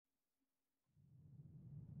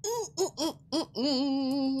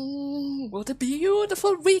What a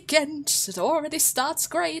beautiful weekend. It already starts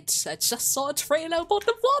great. I just saw a trailer about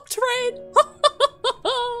the warp train.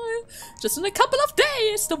 Just in a couple of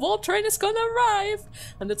days, the warp train is gonna arrive.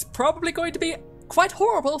 And it's probably going to be quite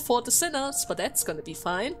horrible for the sinners, but that's gonna be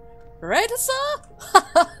fine. Right, sir?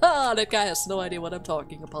 That guy has no idea what I'm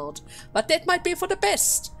talking about. But that might be for the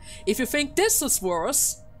best. If you think this is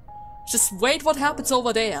worse, just wait what happens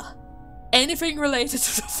over there. Anything related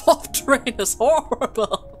to the warp train is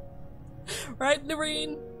horrible. Right,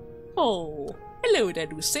 Noreen? Oh, hello there,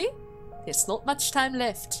 Lucy. There's not much time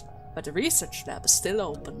left, but the research lab is still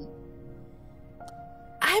open.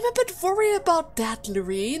 I'm a bit worried about that,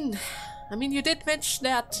 Noreen. I mean, you did mention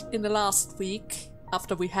that in the last week,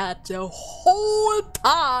 after we had the whole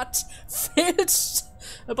part filled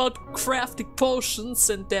about crafting potions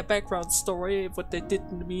and their background story, what they did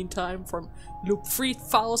in the meantime from loop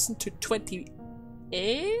 3000 to 28?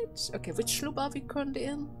 Okay, which loop are we currently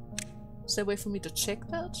in? Is there a way for me to check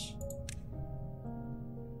that?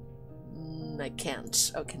 I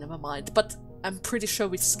can't. Okay, never mind. But I'm pretty sure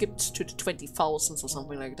we skipped to the 20,000s or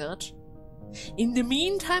something like that. In the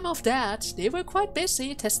meantime of that, they were quite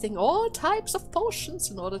busy testing all types of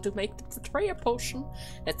potions in order to make the betrayer potion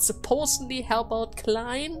that supposedly help out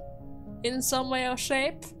Klein in some way or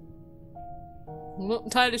shape. I'm not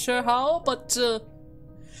entirely sure how, but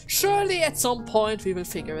surely at some point we will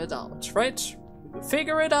figure it out, right? We will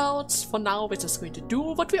figure it out. For now, we're just going to do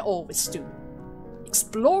what we always do.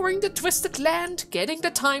 Exploring the Twisted Land, getting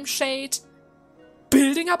the Time Shade,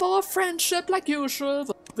 building up our friendship like usual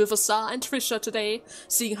with Azar and Trisha today,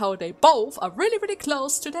 seeing how they both are really, really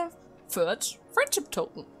close to their third friendship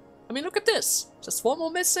token. I mean, look at this. Just one more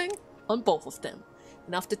missing on both of them.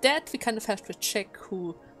 And after that, we kind of have to check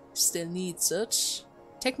who still needs it.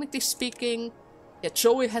 Technically speaking, yeah,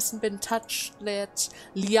 Joey hasn't been touched yet.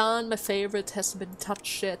 Liane, my favorite, hasn't been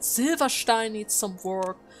touched yet. Silverstein needs some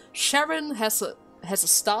work. Sharon has a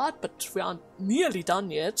start, but we aren't nearly done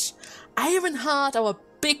yet. Ironheart, our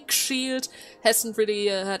big shield, hasn't really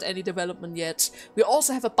had any development yet. We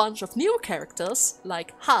also have a bunch of new characters,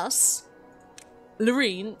 like Huss,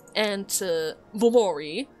 Lorene, and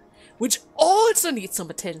Momori, which also need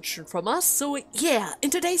some attention from us. So yeah,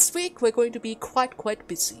 in today's week we're going to be quite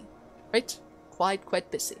busy. Right?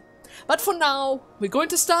 Quite busy. But for now, we're going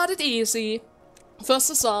to start it easy.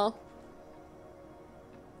 First Azar.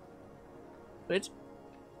 Wait.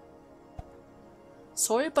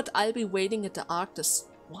 Sorry, but I'll be waiting at the Arctis.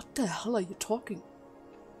 What the hell are you talking?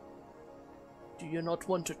 Do you not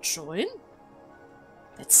want to join?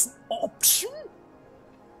 That's an option?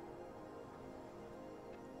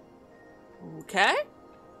 Okay.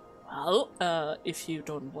 Well, if you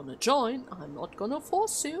don't want to join, I'm not gonna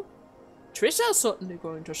force you. Trisha's certainly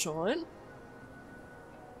going to join.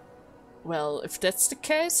 Well, if that's the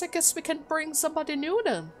case, I guess we can bring somebody new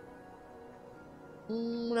then.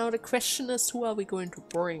 Now the question is, who are we going to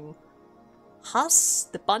bring? Huss,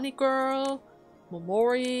 the bunny girl,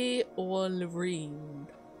 Momori, or Lorene?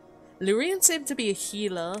 Lorene seemed to be a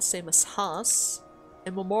healer, same as Huss,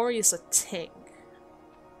 and Momori is a tank.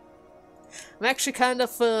 I'm actually kind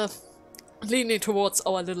of leaning towards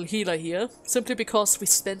our little healer here, simply because we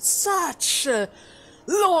spent such a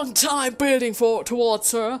long time building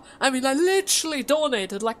towards her. I mean, I literally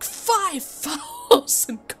donated like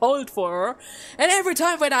 5,000 gold for her, and every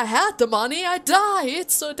time when I had the money, I died,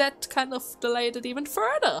 so that kind of delayed it even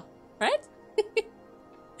further, right?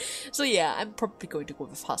 So yeah, I'm probably going to go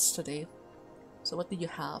with Huss today. So what do you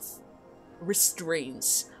have?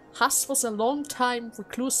 Restraints. Huss was a long-time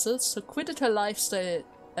reclusus who quitted her lifestyle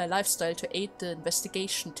to aid the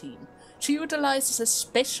investigation team. She utilizes a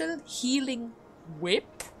special healing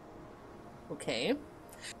whip. Okay.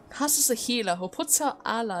 Huss is a healer who puts her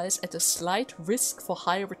allies at a slight risk for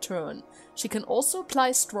high return. She can also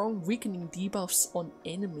apply strong weakening debuffs on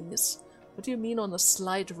enemies. What do you mean on a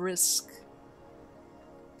slight risk?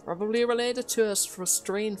 Probably related to her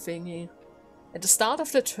restraint thingy. At the start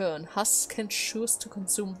of the turn, Huss can choose to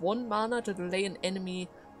consume 1 mana to delay an enemy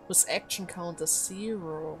whose action count is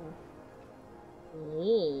 0.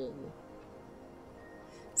 Oh.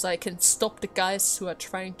 So I can stop the guys who are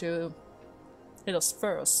trying to hit us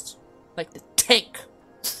first. Like the tank.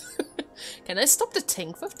 Can I stop the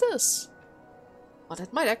tank with this? Oh,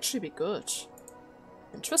 that might actually be good.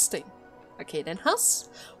 Interesting. Okay then, Huss,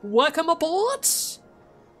 welcome aboard!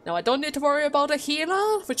 Now I don't need to worry about a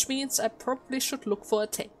healer, which means I probably should look for a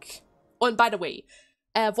tank. Oh, and by the way,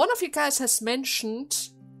 one of you guys has mentioned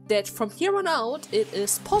that from here on out it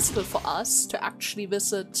is possible for us to actually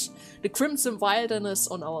visit the Crimson Wilderness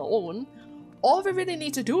on our own, all we really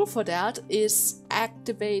need to do for that is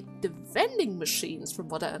activate the vending machines, from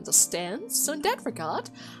what I understand. So in that regard,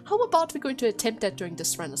 how about we're going to attempt that during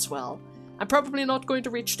this run as well? I'm probably not going to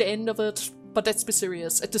reach the end of it, but let's be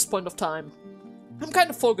serious at this point of time. I'm kind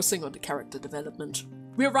of focusing on the character development.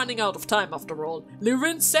 We're running out of time after all.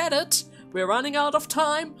 Lirin said it! We're running out of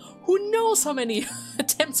time. Who knows how many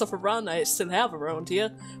attempts of a run I still have around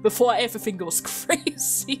here before everything goes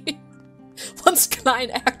crazy. Once Klein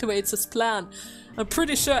activates his plan, I'm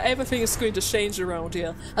pretty sure everything is going to change around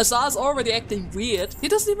here. Azar's already acting weird. He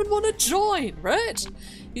doesn't even want to join, right?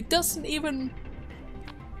 He doesn't even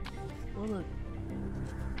want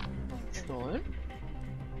to join?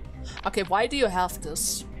 Okay, why do you have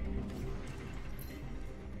this?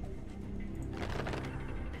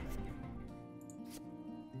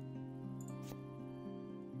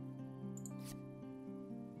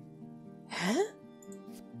 Huh?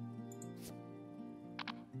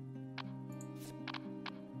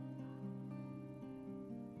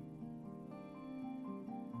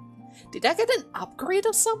 Did I get an upgrade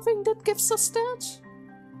or something that gives us that?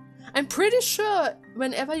 I'm pretty sure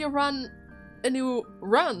whenever you run a new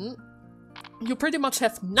run, you pretty much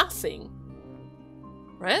have nothing.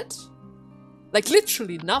 Right? Like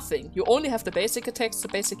literally nothing. You only have the basic attacks, the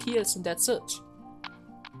basic heals, and that's it.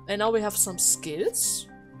 And now we have some skills.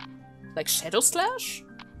 Like Shadow Slash.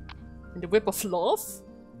 And the Whip of Love.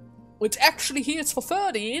 Which actually heals for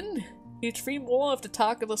 13. Heal 3 more if the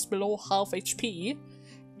target is below half HP.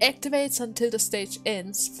 Activates until the stage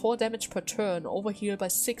ends, 4 damage per turn, overheal by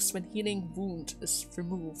 6 when healing wound is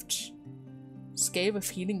removed. Scale with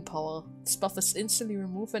healing power. This buff is instantly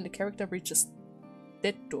removed when the character reaches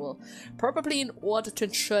death door. Probably in order to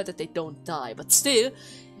ensure that they don't die, but still,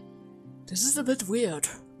 this is a bit weird.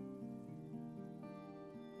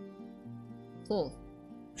 Oh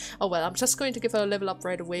well, I'm just going to give her a level up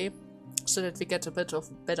right away, so that we get a bit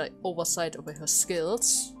of better oversight over her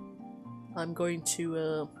skills. I'm going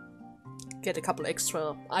to get a couple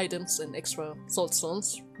extra items and extra soul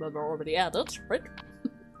stones. Well, we're already at it, right?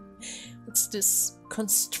 What's this?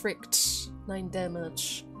 Constrict. 9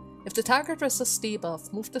 damage. If the target resists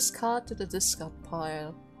debuff, move this card to the discard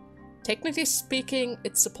pile. Technically speaking,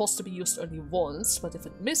 it's supposed to be used only once, but if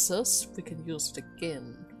it misses, we can use it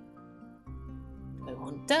again. I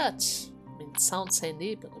want that. I mean, it sounds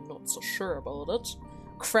handy, but I'm not so sure about it.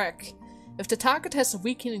 Crack. If the target has a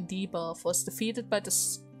weakening debuff or is defeated by the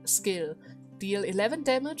skill, deal 11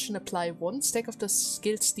 damage and apply 1 stack of the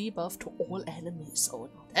skill's debuff to all enemies. Oh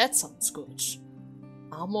no, that sounds good.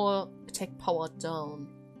 Armor attack power down.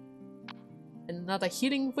 And another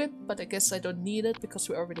healing whip, but I guess I don't need it because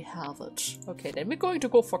we already have it. Okay, then we're going to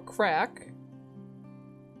go for Crack.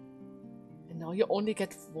 And now you only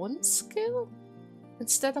get 1 skill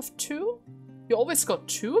instead of 2? You always got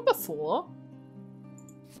 2 before.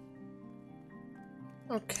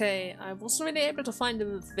 Okay, I wasn't really able to find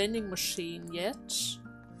the vending machine yet.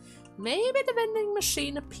 Maybe the vending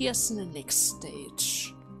machine appears in the next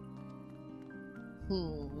stage.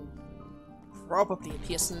 Probably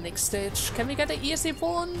appears in the next stage. Can we get an easy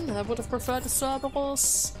one? I would have preferred the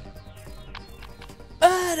Cerberus.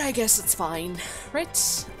 But I guess it's fine,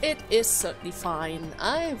 right? It is certainly fine.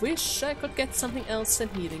 I wish I could get something else than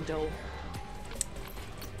healing though.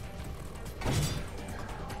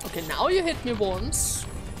 Okay, now you hit me once.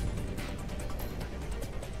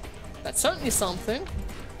 That's certainly something.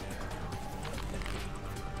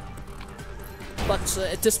 But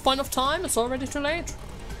at this point of time, it's already too late.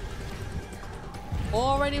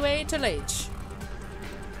 Already way too late.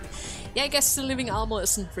 Yeah, I guess the living armor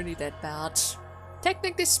isn't really that bad.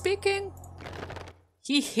 Technically speaking,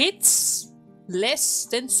 he hits less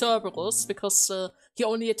than Cerberus because he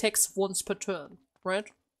only attacks once per turn,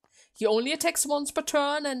 right? He only attacks once per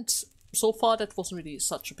turn, and so far that wasn't really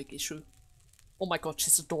such a big issue. Oh my god,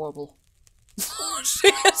 she's adorable. She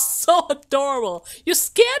is so adorable. You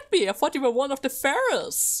scared me. I thought you were one of the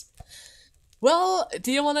pharaohs. Well,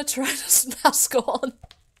 do you want to try this mask on?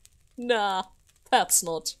 Nah, perhaps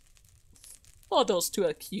not. Oh, those two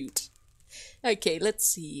are cute. Okay, let's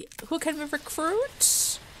see. Who can we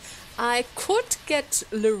recruit? I could get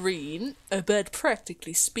Lorene, but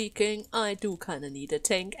practically speaking, I do kinda need a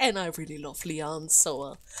tank, and I really love Leon,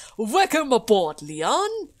 so welcome aboard,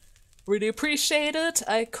 Leon! Really appreciate it.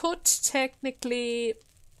 I could technically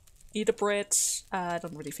eat a bread. I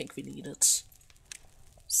don't really think we need it.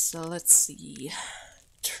 So let's see.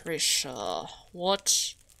 Trisha.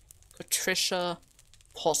 What could Trisha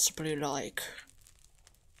possibly like?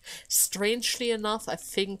 Strangely enough, I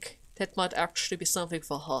think that might actually be something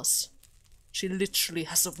for Haas. She literally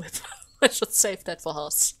has a whip. I should save that for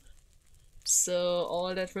Haas. So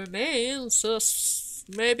all that remains is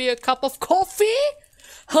maybe a cup of coffee?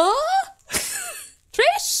 Huh?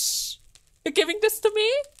 Trish? You're giving this to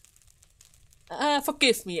me?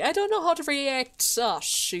 Forgive me, I don't know how to react. Oh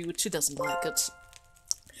shoot, she doesn't like it.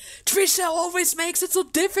 Trisha always makes it so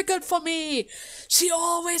difficult for me. She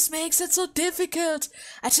always makes it so difficult.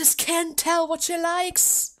 I just can't tell what she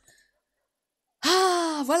likes.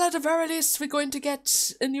 Ah, well, at the very least, we're going to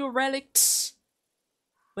get a new relic.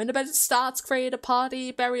 When the battle starts, create a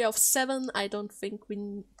party, barrier of 7. I don't think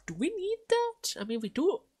do we need that? I mean, we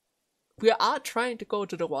do. We are trying to go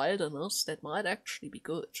to the wilderness. That might actually be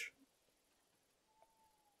good.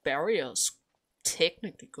 Barriers,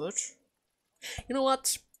 technically good. You know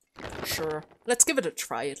what? Sure. Let's give it a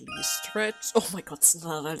try at least, right? Oh my god, it's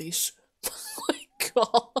not a leash. Oh my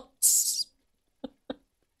god.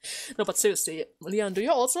 No, but seriously, Leon, do you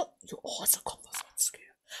also come with that skill?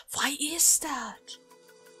 Why is that?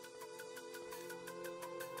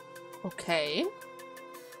 Okay.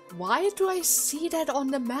 Why do I see that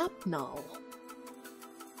on the map now?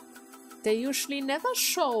 They usually never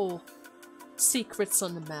show secrets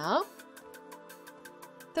on the map.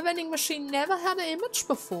 The vending machine never had an image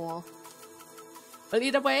before. Well,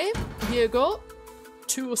 either way, here you go.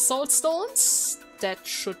 2 soul stones. That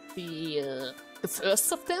should be the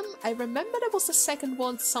first of them. I remember there was a second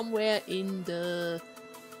one somewhere in the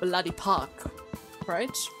bloody park,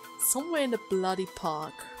 right? Somewhere in the bloody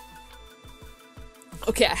park.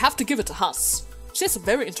 Okay, I have to give it to Huss. She has some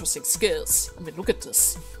very interesting skills. I mean, look at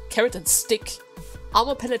this. Carrot and stick.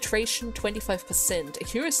 Armor penetration 25%,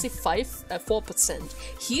 accuracy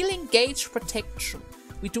 4%, healing gauge protection.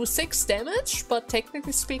 We do 6 damage, but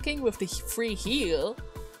technically speaking, with the free heal,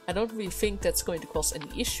 I don't really think that's going to cause any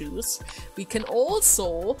issues. We can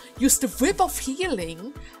also use the whip of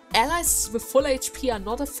healing. Allies with full HP are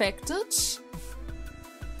not affected,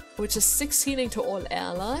 which is 6 healing to all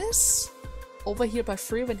allies. Overheal by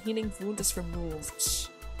 3 when healing wound is removed.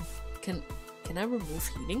 Can I remove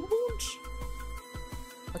healing wound?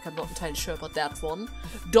 Like, I'm not entirely sure about that one.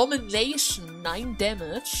 Domination, 9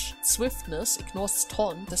 damage. Swiftness, ignores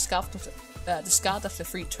taunt, discard after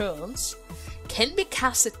 3 turns. Can be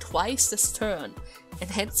casted twice this turn, and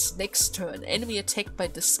hence next turn, enemy attacked by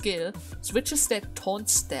the skill switches their taunt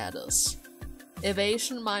status.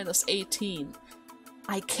 Evasion minus 18.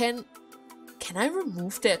 Can I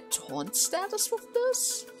remove their taunt status with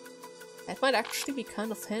this? That might actually be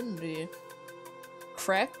kind of handy.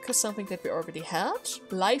 Crack is something that we already had.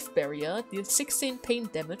 Life Barrier deals 16 pain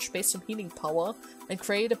damage based on healing power and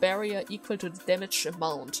create a barrier equal to the damage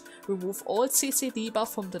amount. Remove all CC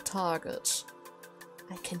debuff from the target.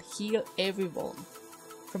 I can heal everyone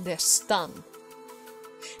from their stun.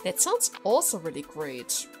 That sounds also really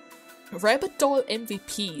great. Rabbit Doll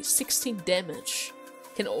MVP, 16 damage.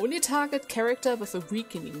 Can only target character with a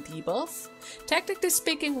weakening debuff. Technically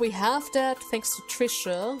speaking, we have that thanks to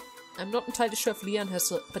Trisha. I'm not entirely sure if Leon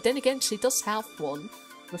has a... But then again, she does have one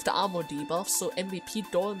with the armor debuff, so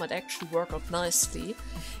MVP Doll might actually work out nicely.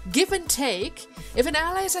 Give and take. If an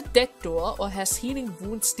ally is at dead door or has healing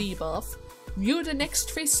wounds debuff, view the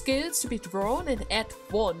next 3 skills to be drawn and add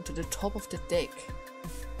 1 to the top of the deck.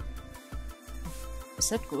 Is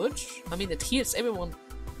that good? I mean, it heals everyone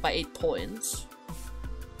by 8 points.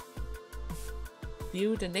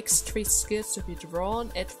 View the next 3 skills to be drawn,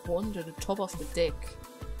 add 1 to the top of the deck.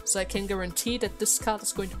 So I can guarantee that this card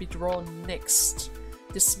is going to be drawn next.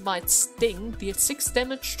 This might sting, deal 6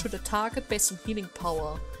 damage to the target based on healing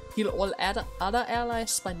power. Heal all other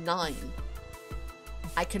allies by 9.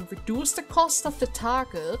 I can reduce the cost of the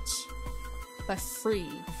target by 3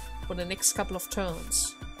 for the next couple of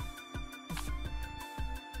turns.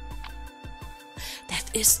 That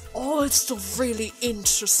is also really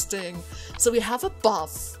interesting. So we have a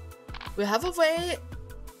buff. We have a way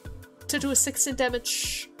to do 16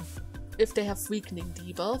 damage if they have weakening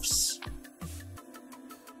debuffs.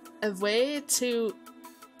 A way to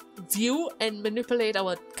view and manipulate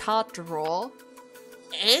our card draw.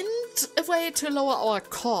 And a way to lower our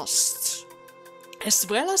cost. As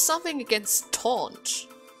well as something against taunt.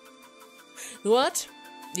 You know what?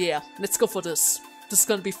 Yeah, let's go for this. This is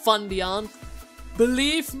gonna be fun, Leon.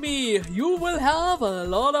 Believe me, you will have a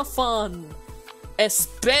lot of fun.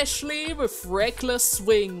 Especially with Reckless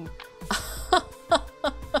Swing.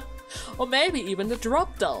 Or maybe even the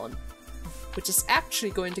drop down. Which is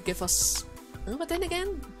actually going to give us... but then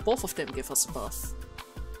again, both of them give us a buff.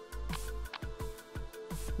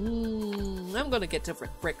 I'm gonna get the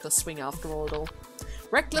Reckless Swing after all though.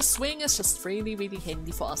 Reckless Swing is just really, really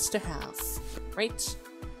handy for us to have. Right?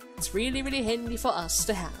 It's really, really handy for us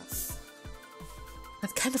to have.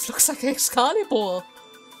 That kind of looks like Excalibur.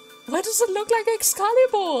 Why does it look like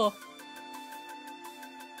Excalibur?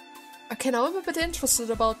 Okay, now I'm a bit interested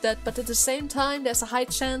about that, but at the same time, there's a high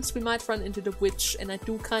chance we might run into the witch, and I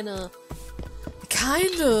do kinda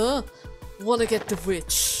wanna get the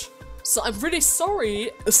witch. So I'm really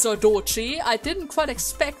sorry, Sir Dochi. I didn't quite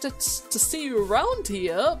expect it to see you around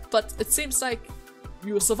here, but it seems like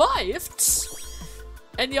you survived.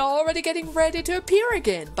 And you're already getting ready to appear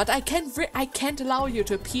again. But I can't allow you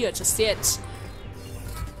to appear just yet.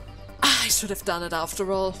 I should have done it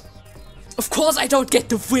after all. Of course I don't get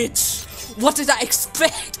the witch! What did I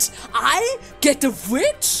expect? I get the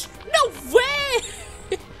witch? No way!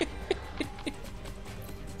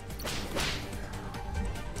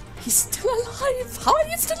 He's still alive! How are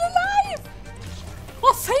you still alive?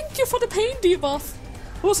 Oh, thank you for the pain debuff!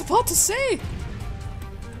 I was about to say!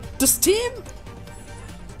 This team...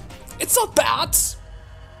 It's not bad!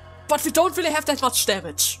 But we don't really have that much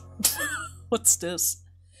damage. What's this?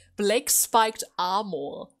 Black Spiked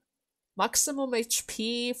Armor. Maximum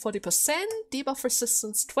HP 40%, debuff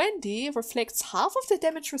resistance 20, reflects half of the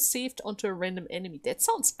damage received onto a random enemy. That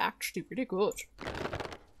sounds actually really good.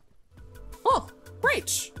 Oh,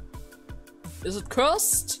 great! Is it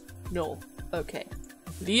cursed? No. Okay.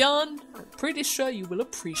 Leon, I'm pretty sure you will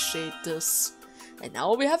appreciate this. And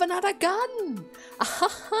now we have another gun!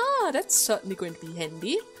 Ahaha, that's certainly going to be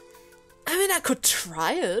handy. I mean, I could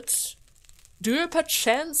try it. Do you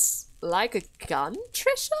perchance like a gun,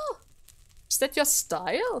 Trisha? Is that your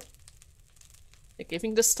style? You're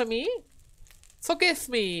giving this to me? Forgive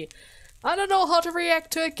me. I don't know how to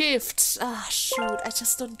react to a gift. Ah, shoot, I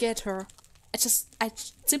just don't get her. I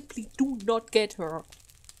simply do not get her.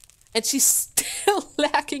 And she's still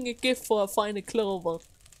lacking a gift for a final clover.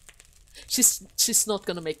 She's not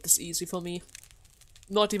gonna make this easy for me.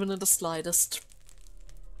 Not even in the slightest.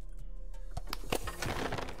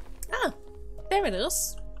 Ah, there it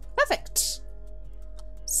is. Perfect.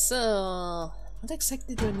 So, what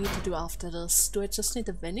exactly do I need to do after this? Do I just need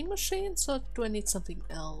the vending machines or do I need something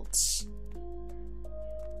else?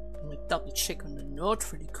 Let me double check on the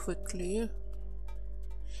note really quickly.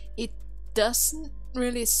 It doesn't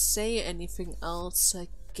really say anything else. I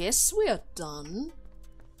guess we are done.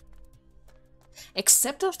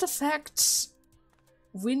 Except of the fact,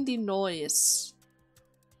 Windy Noise.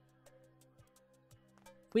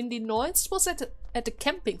 Windy Noise was at the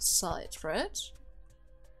camping site, right?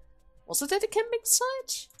 Was it at the camping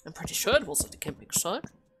site? I'm pretty sure it was at the camping site.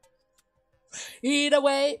 Either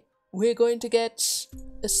way, we're going to get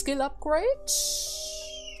a skill upgrade.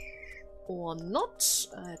 Or not.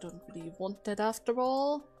 I don't really want that after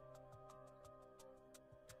all.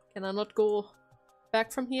 Can I not go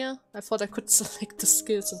back from here? I thought I could select the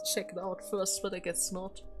skills and check it out first, but I guess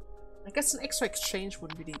not. I guess an extra exchange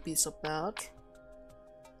wouldn't really be so bad.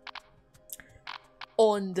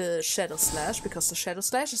 On the Shadow Slash, because the Shadow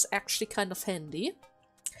Slash is actually kind of handy.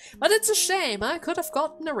 But it's a shame, I could have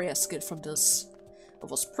gotten a rare skill from this. I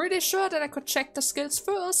was pretty sure that I could check the skills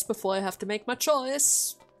first before I have to make my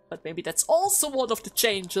choice. But maybe that's also one of the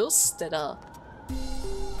changes that are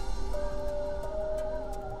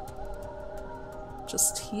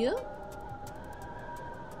just here.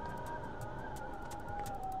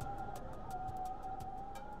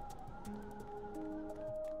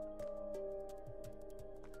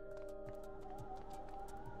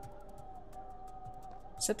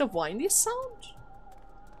 Is that the windy sound?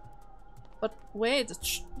 But wait,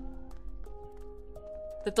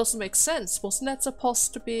 that doesn't make sense. Wasn't that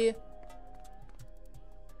supposed to be...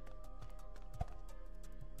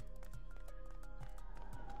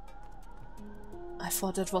 I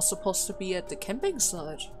thought that was supposed to be at the camping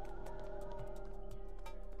site.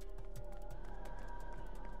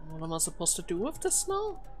 What am I supposed to do with this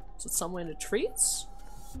now? Is it somewhere in the trees?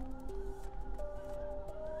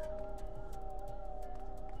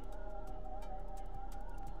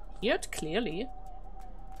 Hear it clearly.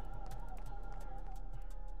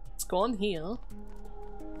 It's gone here.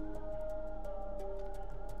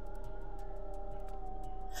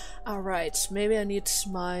 Alright, maybe I need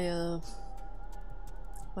my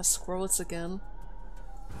my scrolls again.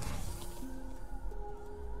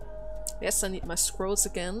 Yes, I need my scrolls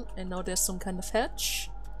again, and now there's some kind of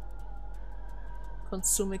hatch.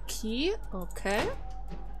 Consume a key, okay.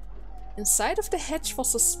 Inside of the hatch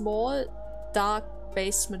was a small, dark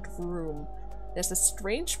basement room. There's a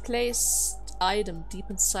strange placed item deep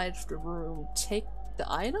inside of the room. Take the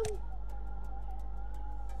item?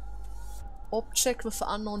 Object with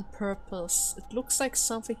unknown purpose. It looks like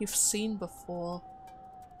something you've seen before.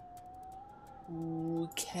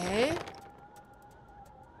 Okay.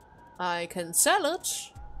 I can sell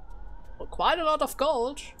it for quite a lot of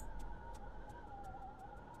gold.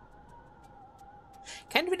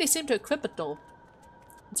 Can't really seem to equip it though.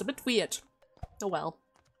 It's a bit weird. Oh well.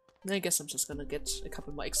 I guess I'm just gonna get a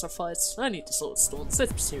couple more extra fights. I need the soul stones,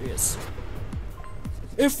 let's be serious.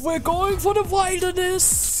 If we're going for the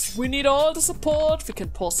wilderness, we need all the support we can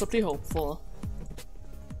possibly hope for.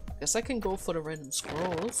 Guess I can go for the random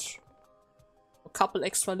scrolls. A couple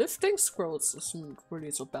extra lifting scrolls isn't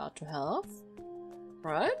really so bad to have.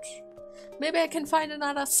 Right? Maybe I can find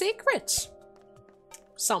another secret.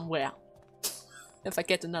 Somewhere. If I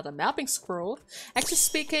get another mapping scroll. Actually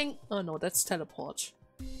speaking... Oh no, that's teleport.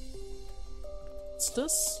 What's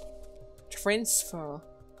this? Transfer.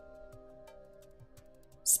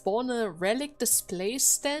 Spawn a relic display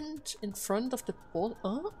stand in front of the board.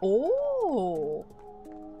 Oh!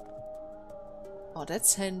 Oh,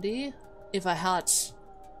 that's handy. If I had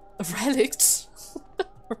a relic.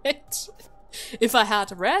 Right? If I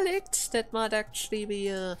had a relic, that might actually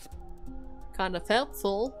be kind of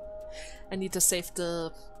helpful. I need to save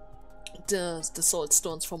the soul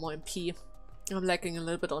stones for more MP. I'm lacking a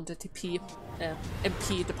little bit on the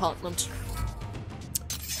MP department.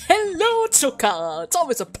 Hello, Chuka! It's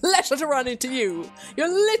always a pleasure to run into you! You're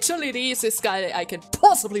literally the easiest guy I can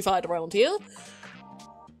possibly find around here.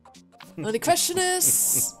 Well, the question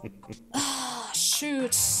is...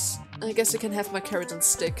 shoot. I guess you can have my carrot and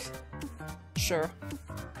stick. Sure.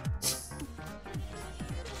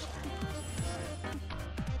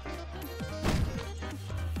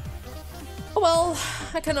 Oh well,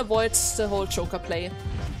 I can avoid the whole choker play.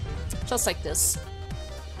 Just like this.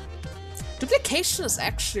 Duplication is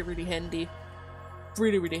actually really handy.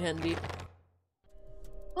 Really, really handy.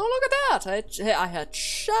 Oh, look at that! I had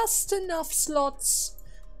just enough slots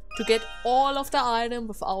to get all of the item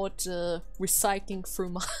without recycling through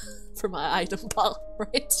my item bar,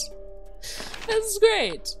 right? This is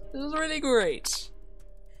great. This is really great.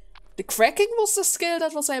 The cracking was the skill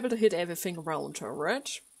that was able to hit everything around her,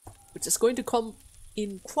 right? Which is going to come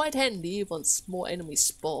in quite handy once more enemies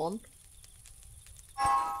spawn.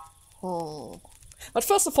 Oh. But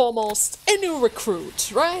first and foremost, a new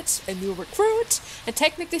recruit, right? A new recruit. And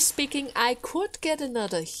technically speaking, I could get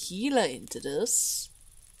another healer into this.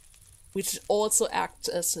 Which also acts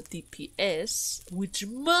as a DPS. Which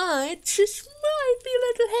might, just might be a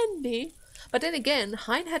little handy. But then again,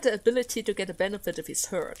 Hein had the ability to get a benefit if he's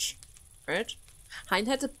hurt. Right? Hein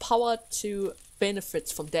had the power to benefit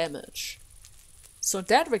from damage. So in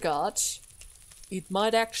that regard, it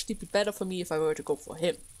might actually be better for me if I were to go for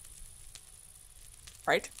him.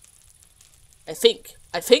 Right? I think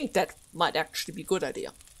that might actually be a good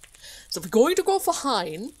idea. So if we're going to go for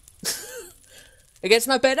Hein, against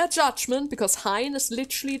my better judgment, because Hein is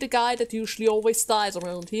literally the guy that usually always dies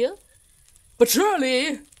around here. But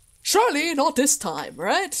surely not this time,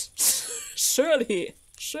 right? surely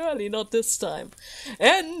not this time.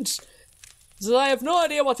 And so I have no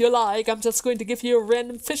idea what you like, I'm just going to give you a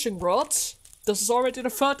random fishing rod. This is already the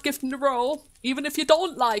third gift in a row. Even if you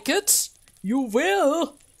don't like it, you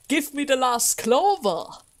will give me the last clover.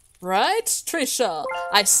 Right, Trisha?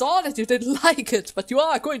 I saw that you didn't like it, but you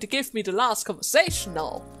are going to give me the last conversation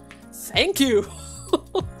now. Thank you.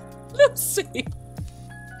 Lucy.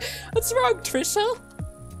 What's wrong, Trisha?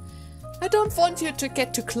 I don't want you to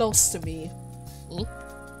get too close to me.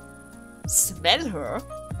 Smell her?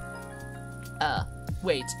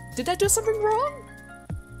 Wait, did I do something wrong?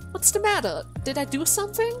 What's the matter? Did I do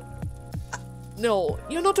something? No,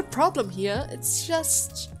 you're not a problem here. It's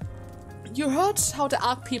just... You heard how the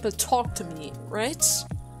Ark people talk to me, right?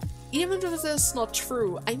 Even if this is not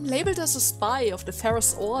true, I'm labeled as a spy of the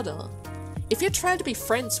Pharaoh's Order. If you try to be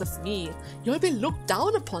friends with me, you'll be looked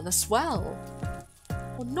down upon as well.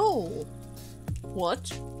 Oh no. What?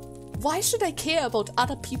 Why should I care about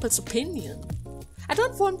other people's opinion? I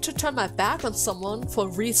don't want to turn my back on someone for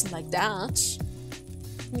a reason like that.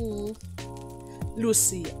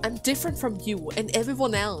 Lucy, I'm different from you and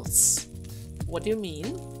everyone else. What do you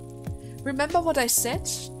mean? Remember what I said?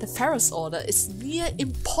 The Pharaoh's Order is near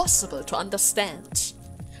impossible to understand.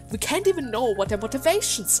 We can't even know what their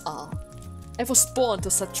motivations are. I was born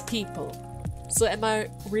to such people. So am I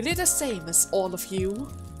really the same as all of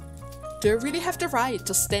you? Do I really have the right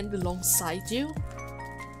to stand alongside you?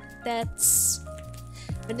 That's...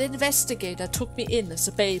 When the investigator took me in as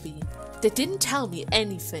a baby, they didn't tell me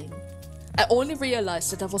anything. I only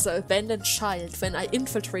realized that I was an abandoned child when I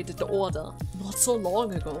infiltrated the Order, not so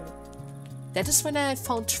long ago. That is when I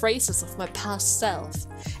found traces of my past self,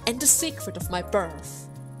 and the secret of my birth.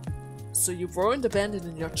 So you weren't abandoned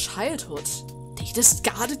in your childhood? They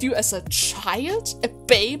discarded you as a child? A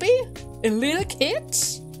baby? A little kid?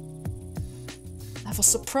 I was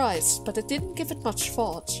surprised, but I didn't give it much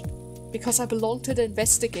thought. because I belong to the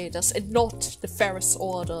investigators and not the Ferris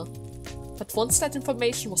Order. But once that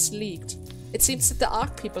information was leaked, it seems that the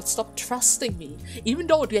Ark people stopped trusting me, even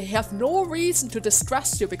though they have no reason to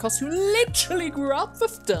distrust you because you literally grew up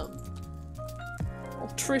with them.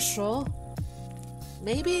 Oh, Trisha.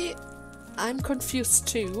 Maybe I'm confused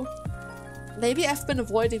too. Maybe I've been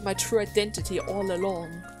avoiding my true identity all along.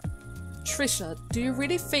 Trisha, do you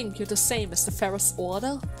really think you're the same as the Ferris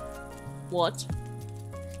Order? What?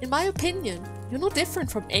 In my opinion, you're no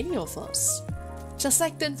different from any of us. Just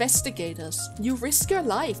like the investigators, you risk your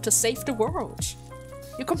life to save the world.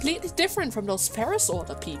 You're completely different from those Ferris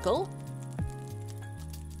Order people.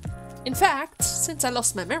 In fact, since I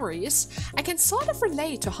lost my memories, I can sort of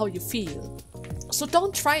relate to how you feel. So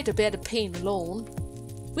don't try to bear the pain alone.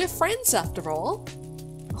 We're friends after all.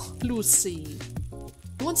 Oh, Lucy.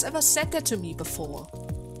 No one's ever said that to me before.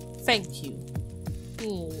 Thank you.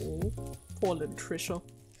 Oh, poor little Trisha.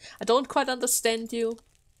 I don't quite understand you,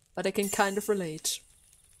 but I can kind of relate.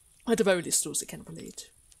 At the very least, Lucy can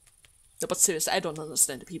relate. No, but seriously, I don't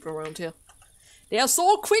understand the people around here. They are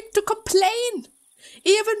so quick to complain!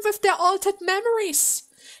 Even with their altered memories!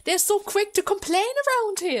 They're so quick to complain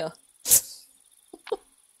around here!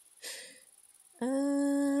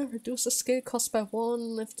 Reduce the skill cost by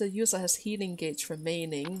 1 if the user has healing gauge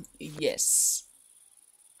remaining. Yes.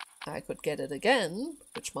 I could get it again,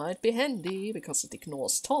 which might be handy because it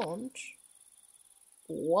ignores taunt.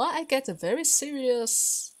 Or I get a very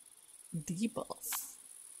serious debuff.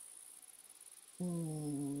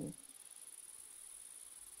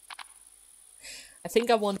 I think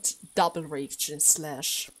I want double rage in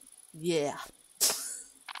slash. Yeah.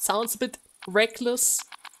 Sounds a bit reckless.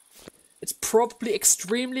 It's probably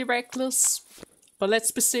extremely reckless. But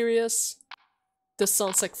let's be serious. This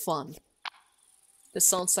sounds like fun. This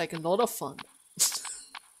sounds like a lot of fun.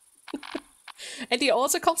 And he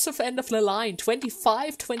also comes to the end of the line.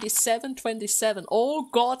 25, 27, 27. Oh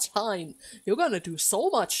god, Hein. You're gonna do so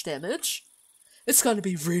much damage. It's gonna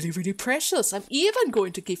be really, really precious. I'm even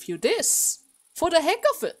going to give you this. For the heck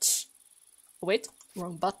of it. Wait,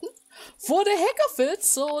 wrong button. For the heck of it,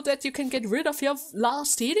 so that you can get rid of your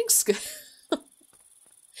last healing skill.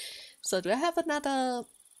 So do I have another...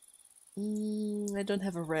 I don't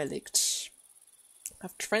have a relic. I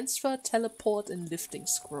have transfer, teleport, and lifting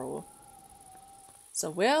scroll. So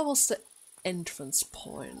where was the entrance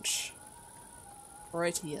point?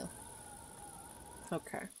 Right here.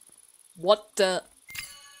 Okay. What the...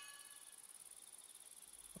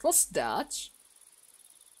 What was that?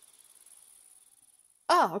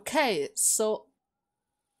 Ah, okay. So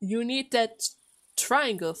you need that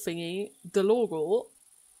triangle thingy, the logo,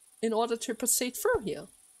 in order to proceed through here.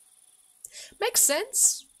 Makes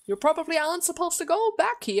sense. You probably aren't supposed to go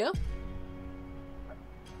back here.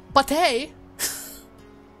 But hey,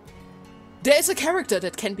 there's a character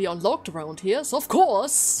that can be unlocked around here, so of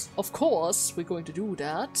course, we're going to do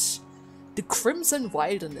that. The Crimson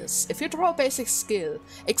Wilderness. If you draw a basic skill,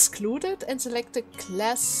 exclude it and select a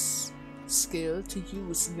class skill to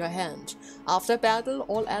use in your hand. After battle,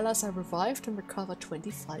 all allies are revived and recover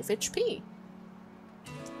 25 HP.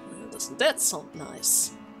 Well, doesn't that sound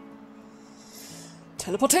nice?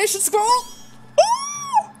 Teleportation scroll!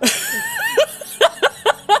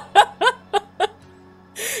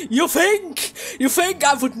 You think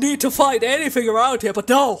I would need to find anything around here, but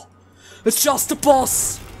no! It's just a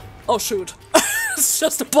boss! Oh shoot. It's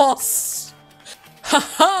just a boss!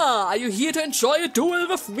 Haha! Are you here to enjoy a duel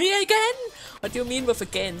with me again? What do you mean with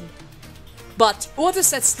again? But what is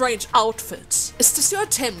that strange outfit? Is this your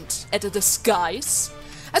attempt at a disguise?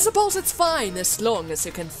 I suppose it's fine as long as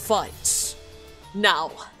you can fight.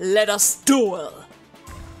 Now, let us duel!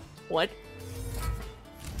 What?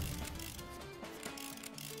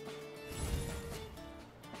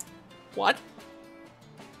 What?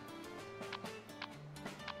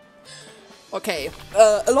 Okay,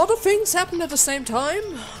 a lot of things happen at the same time.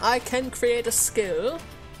 I can create a skill.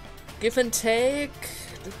 Give and take.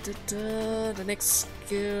 The next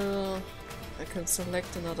skill. I can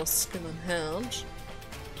select another skill in hand.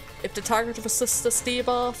 If the target resists this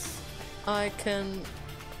debuff, I can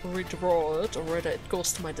redraw it, or rather it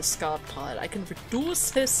goes to my discard pile. I can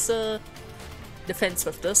reduce his defense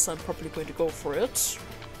with this, so I'm probably going to go for it.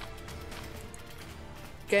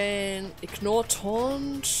 Gain ignore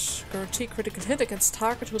taunt, guarantee critical hit against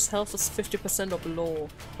target whose health is 50% or below.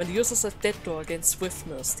 When the user is at dead door against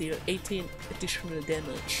swiftness, deal 18 additional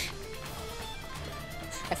damage.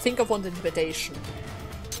 I think I want intimidation.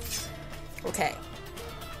 Okay.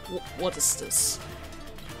 What is this?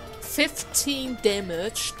 15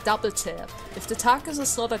 damage, double tap. If the target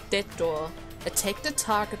is not at dead door, attack the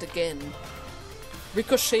target again.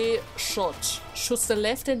 Ricochet shot. Shoots the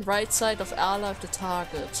left and right side of ally of the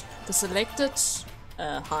target. The selected...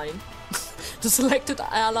 Hein. The selected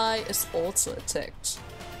ally is also attacked.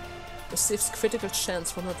 Receives critical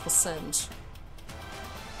chance 100%.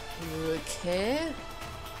 Okay.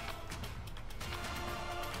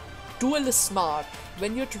 Duelist mark.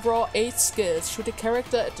 When you draw 8 skills, shoot a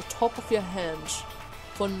character at the top of your hand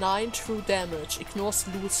for 9 true damage. Ignores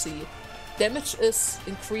Lucy. Damage is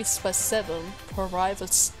increased by 7 per rival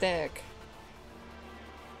stack.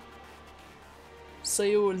 So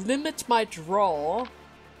you limit my draw.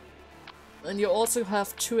 And you also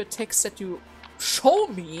have 2 attacks that you show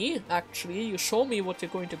me, actually. You show me what you're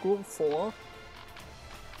going to go for.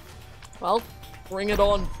 Well, bring it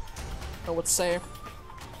on, I would say.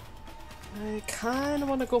 I kinda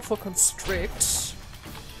wanna go for Constrict.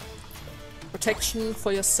 Protection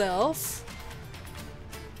for yourself.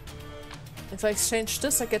 If I exchange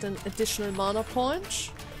this, I get an additional mana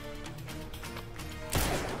point.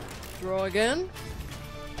 Draw again.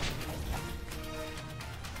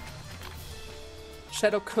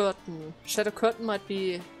 Shadow Curtain. Shadow Curtain might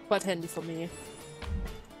be quite handy for me.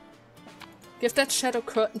 Give that Shadow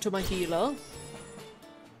Curtain to my healer.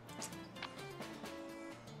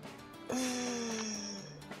 I'm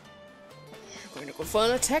going to go for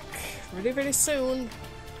an attack really, really soon.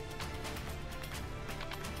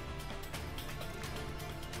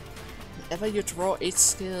 Whenever you draw 8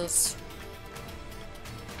 skills.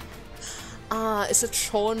 Ah, is it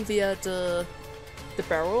shown via the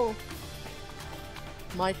barrel?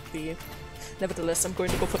 Might be. Nevertheless, I'm going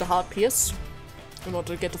to go for the hard pierce in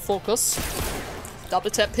order to get the focus. Double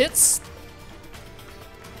tap hits.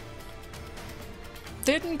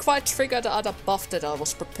 Didn't quite trigger the other buff that I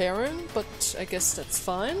was preparing, but I guess that's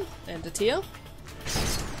fine. End it here.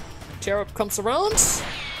 Cherub comes around.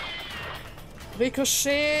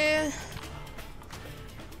 Ricochet.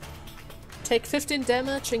 Take 15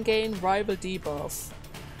 damage and gain rival debuff.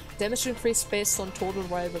 Damage increase based on total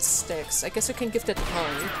rival stacks. I guess you can give that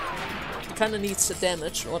time. He kinda needs the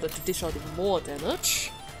damage in order to dish out even more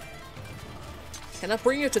damage. Can I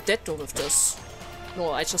bring you to death though with this?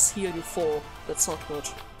 No, I just heal you full. That's not good.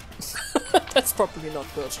 That's probably not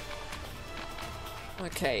good.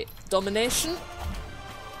 Okay, domination.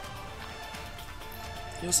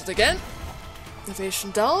 Use it again.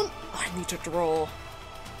 Evasion down. I need to draw.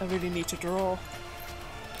 I really need to draw.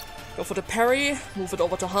 Go for the parry. Move it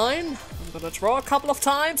over to Hein. I'm gonna draw a couple of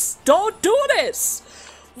times. Don't do this!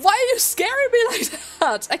 Why are you scaring me like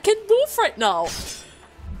that? I can't move right now.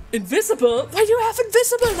 Invisible? Why do you have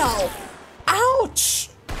invisible now? Ouch!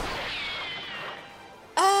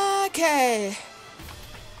 Okay.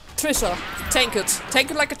 Trisha, tank it. Tank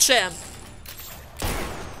it like a champ.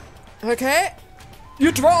 Okay.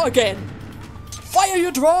 You draw again. Why are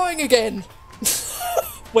you drawing again?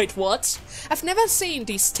 Wait, what? I've never seen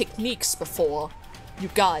these techniques before. You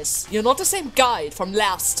guys, you're not the same guide from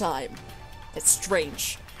last time. That's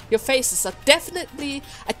strange. Your faces are definitely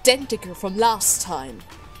identical from last time.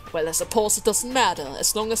 Well, I suppose it doesn't matter,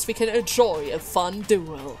 as long as we can enjoy a fun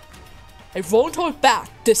duel. I won't hold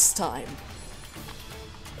back this time.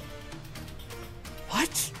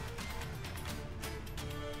 What?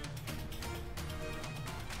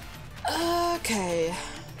 Okay.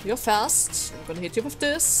 You're fast. I'm gonna hit you with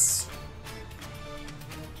this.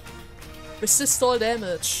 Resist all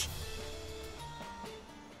damage.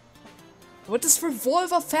 What is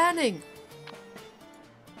revolver fanning?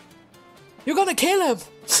 You're gonna kill him!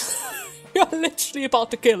 You're literally about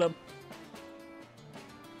to kill him.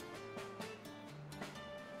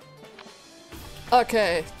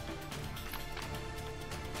 Okay.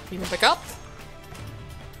 Beam him back up.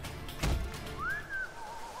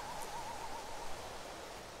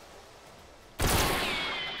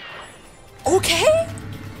 Okay?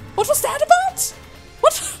 What was that about?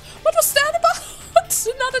 What was that about?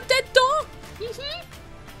 Not a dead dog?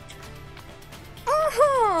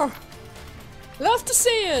 Love to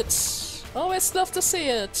see it. Always love to see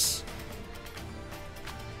it.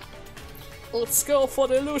 Let's go for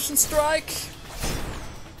the illusion strike.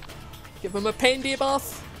 Give him a pain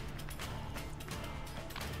debuff.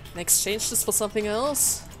 And exchange this for something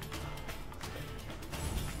else.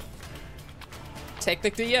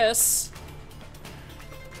 Technically, yes.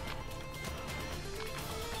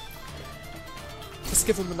 Just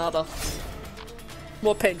give him another.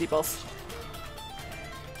 More pain debuff.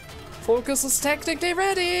 Focus is technically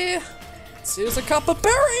ready. Let's use a couple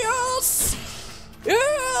barriers.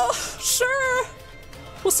 Yeah, sure.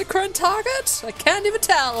 Who's the current target? I can't even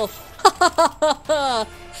tell.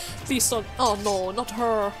 Please don't. Oh no, not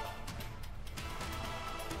her.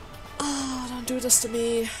 Oh, don't do this to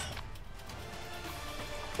me.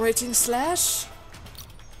 Raging Slash.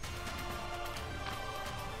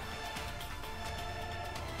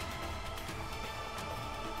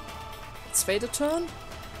 Let's wait a turn.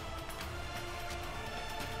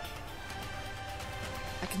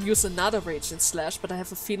 I can use another Raging Slash, but I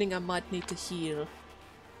have a feeling I might need to heal.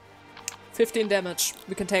 15 damage.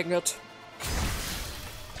 We can take it.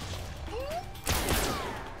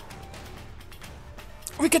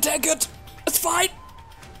 We can take it! It's fine!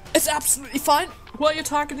 It's absolutely fine! Who are you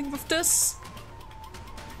targeting with this?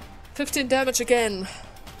 15 damage again.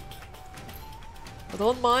 I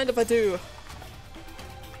don't mind if I do.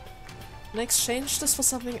 Can I exchange this for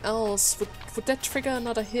something else? Would that trigger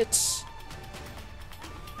another hit?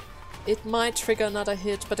 It might trigger another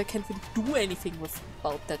hit, but I can't really do anything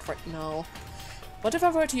about that right now. What if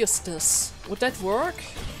I were to use this? Would that work?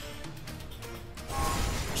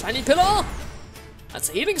 Shiny pillar! That's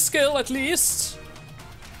a healing skill at least!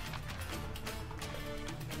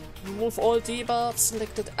 Remove all debuffs,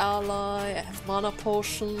 selected ally, I have mana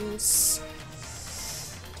potions.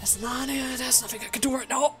 There's nothing I can do right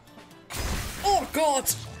now! Oh god!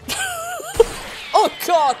 Oh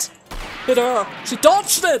god! Hit her! She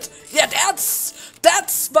dodged it! Yeah,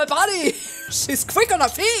 that's my buddy! She's quick on her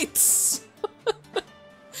feet!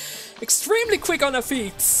 Extremely quick on her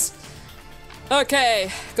feet! Okay,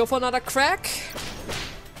 go for another crack.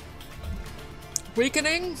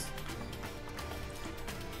 Weakening.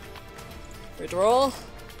 Redraw.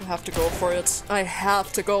 I have to go for it. I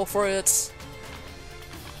have to go for it.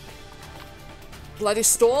 Bloody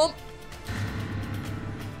Storm.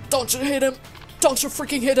 Don't you hit him. Don't you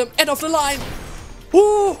freaking hit him. End of the line.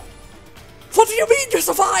 Ooh. What do you mean you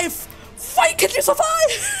survive? Why can't you survive?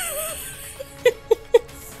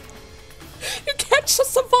 You can't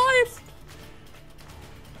just survive.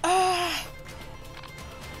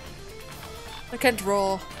 I can't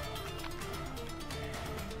draw.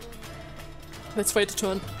 Let's wait a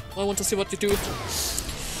turn. I want to see what you do.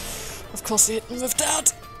 Of course he hit me with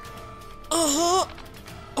that.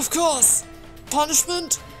 Of course.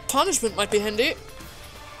 Punishment. Punishment might be handy.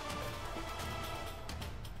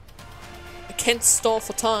 I can't stall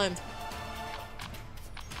for time.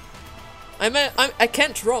 I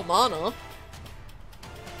can't draw mana.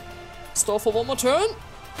 Stall for one more turn.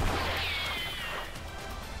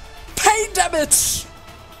 Pain damage!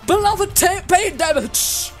 Beloved pain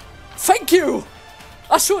damage! Thank you!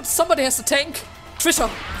 Ah, shoot, somebody has to tank. Trisha.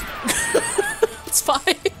 It's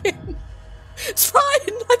fine. It's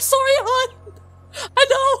fine. I'm sorry, hon. I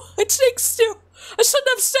know, I jinxed you. I shouldn't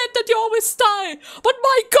have said that you always die. But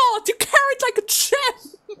my god, you carried like a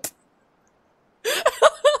champ.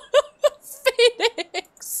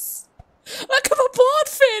 Phoenix. Welcome aboard,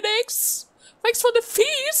 Phoenix. Thanks for the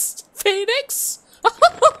feast, Phoenix.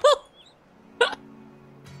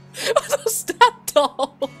 What was that,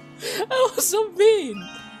 though? That was so mean.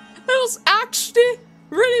 That was actually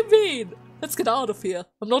really mean. Let's get out of here.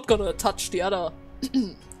 I'm not gonna touch the other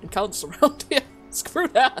encounters around here. Screw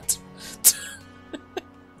that.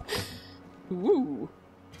 Ooh.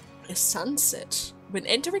 A sunset. When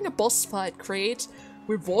entering a boss fight, create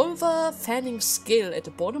Revolver Fanning Skill at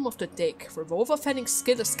the bottom of the deck. Revolver Fanning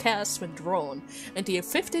Skill is cast when drawn and deal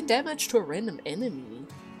 15 damage to a random enemy.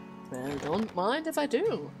 Well, don't mind if I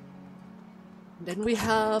do. Then we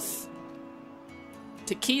have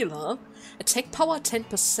Tequila. Attack power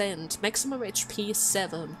 10%, maximum HP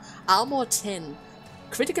 7, armor 10,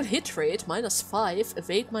 critical hit rate -5,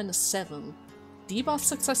 evade -7, debuff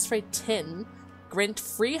success rate 10, grant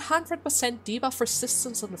 300% debuff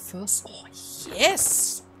resistance on the first. Oh,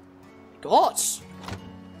 yes! God!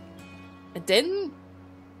 And then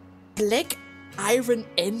Black Iron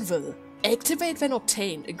Anvil. Activate when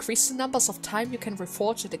obtained. Increase the numbers of time you can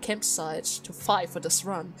reforge at the campsite to 5 for this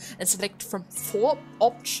run, and select from 4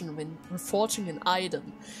 options when reforging an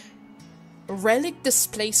item. Relic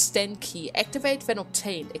Display Stand Key. Activate when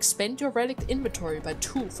obtained. Expand your relic inventory by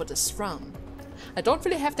 2 for this run. I don't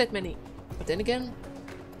really have that many, but then again,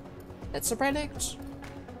 that's a relic.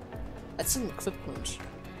 That's an equipment.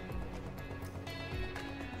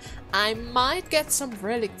 I might get some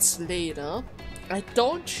relics later. I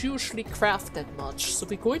don't usually craft that much, so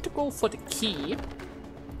we're going to go for the key.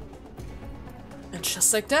 And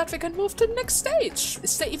just like that, we can move to the next stage.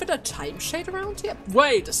 Is there even a time shade around here?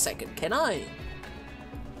 Wait a second, can I?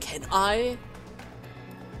 Can I?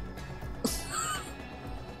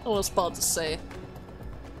 I was about to say.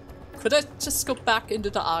 Could I just go back into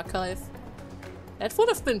the archive? That would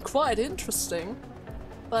have been quite interesting.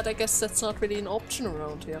 But I guess that's not really an option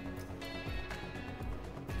around here.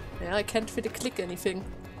 Yeah, I can't really click anything.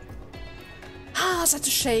 Ah, such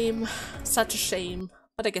a shame. Such a shame.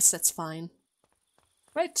 But I guess that's fine.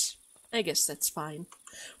 Right? I guess that's fine.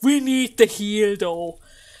 We need the heal, though.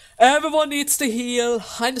 Everyone needs the heal.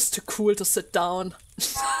 Hein is too cool to sit down.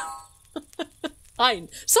 Hein,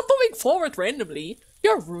 stop moving forward randomly.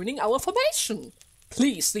 You're ruining our formation.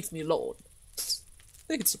 Please leave me alone.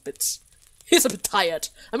 He's a bit tired.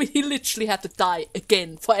 I mean, he literally had to die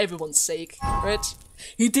again for everyone's sake, right?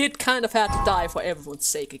 He did kind of have to die for everyone's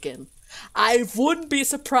sake again. I wouldn't be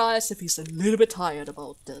surprised if he's a little bit tired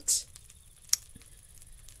about that.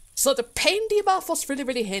 So the pain debuff was really,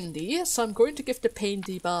 really handy, so I'm going to give the pain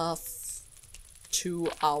debuff to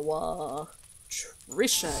our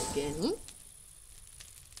Trisha again.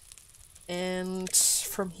 And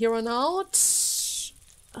from here on out,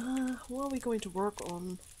 what are we going to work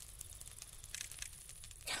on?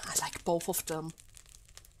 I like both of them.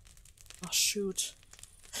 Oh shoot.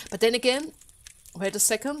 But then again, wait a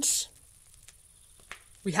second.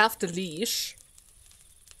 We have the leash.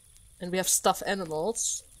 And we have stuffed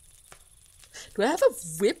animals. Do I have a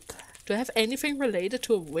whip? Do I have anything related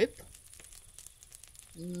to a whip?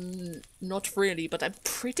 Not really, but I'm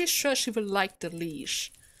pretty sure she will like the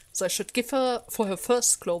leash. So I should give her, for her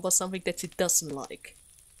first clover, something that she doesn't like.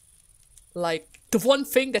 Like, the one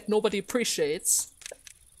thing that nobody appreciates.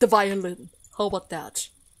 The violin. How about that?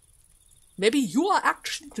 Maybe you are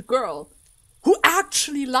actually the girl who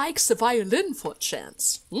actually likes the violin for a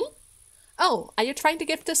chance. Oh, are you trying to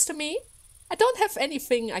give this to me? I don't have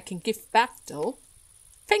anything I can give back, though.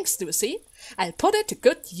 Thanks, Lucy. I'll put it to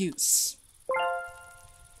good use.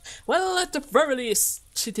 Well, at the very least,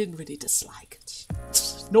 she didn't really dislike it.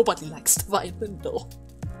 Nobody likes the violin, though.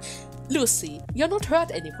 Lucy, you're not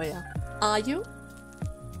hurt anywhere, are you?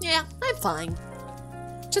 Yeah, I'm fine.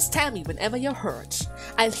 Just tell me whenever you're hurt.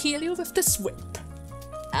 I'll heal you with this whip.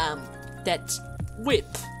 That whip.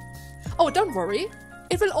 Oh, don't worry.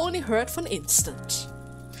 It will only hurt for an instant.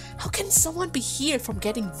 How can someone be healed from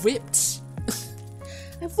getting whipped?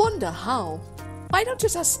 I wonder how. Why don't you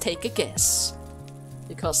just take a guess?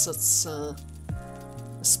 Because it's a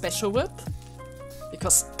special whip?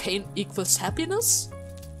 Because pain equals happiness?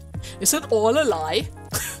 Is it all a lie?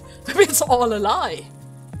 Maybe it's all a lie.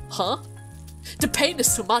 Huh? The pain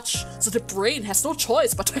is too much, so the brain has no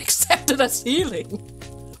choice but to accept it as healing.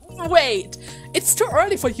 Wait, it's too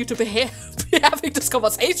early for you to be having this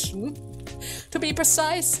conversation. To be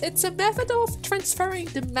precise, it's a method of transferring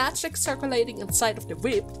the magic circulating inside of the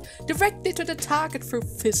whip directly to the target through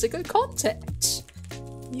physical contact.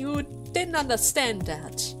 You didn't understand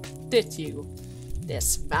that, did you?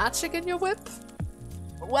 There's magic in your whip?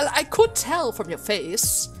 Well, I could tell from your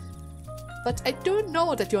face. But I do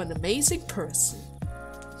know that you're an amazing person.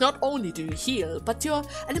 Not only do you heal, but you're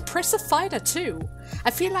an impressive fighter too. I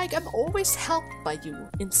feel like I'm always helped by you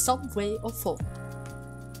in some way or form.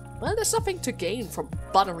 Well, there's nothing to gain from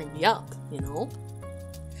buttering me up, you know?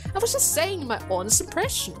 I was just saying my honest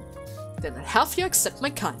impression. Then I'll have you accept my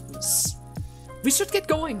kindness. We should get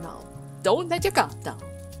going now. Don't let your guard down.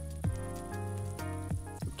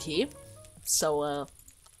 Okay, so,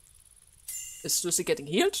 is Lucy getting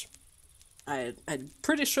healed? I'm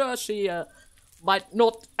pretty sure she might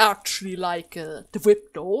not actually like the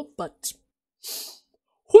whip though, but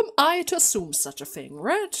who am I to assume such a thing,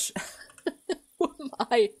 right? Who am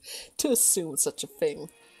I to assume such a thing?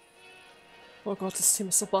 Oh god, this team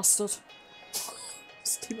is so busted.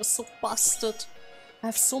 This team is so busted. I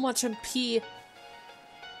have so much MP.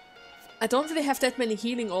 I don't really have that many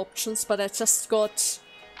healing options, but I just got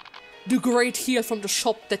the great heal from the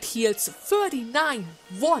shop that heals 39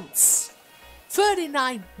 once.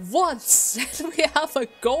 39 once! And we have a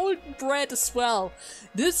golden bread as well.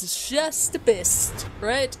 This is just the best,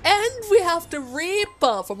 right? And we have the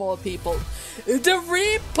Reaper from all people. The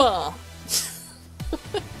Reaper!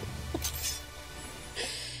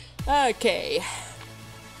 Okay.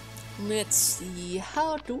 Let's see.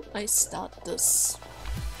 How do I start this?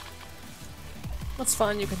 That's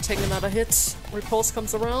fine, you can take another hit. Repulse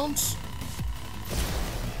comes around.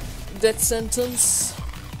 Death sentence.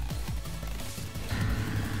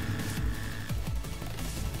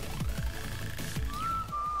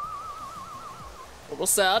 What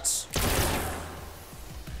was that?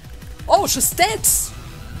 Oh, she's dead!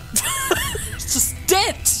 She's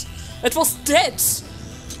dead! It was dead!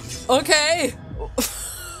 Okay!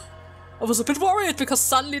 I was a bit worried because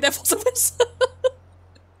suddenly there was a wizard.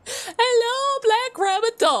 Hello, Black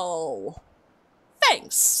Rabbit Doll!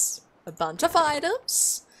 Thanks! A bunch of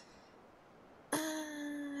items.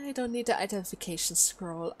 I don't need the identification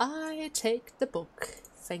scroll. I take the book.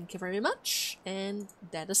 Thank you very much. And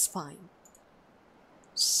that is fine.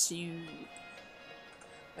 So,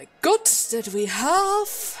 my goods that we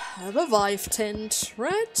have a revive tent,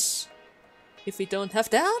 right? If we don't have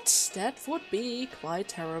that, that would be quite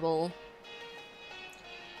terrible.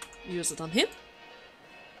 Use it on him.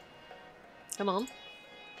 Come on.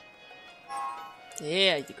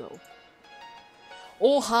 There you go.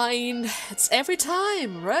 Oh, Hein, it's every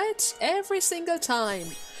time, right? Every single time.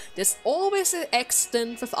 There's always an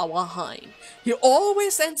accident with our Hein. He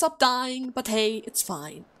always ends up dying, but hey, it's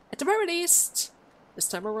fine. At the very least, this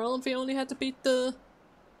time around we only had to beat the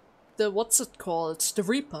what's it called? The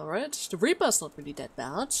Reaper, right? The Reaper is not really that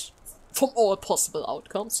bad. From all possible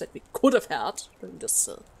outcomes that we could have had during this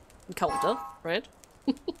encounter, right?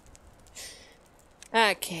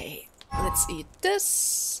 Okay, let's eat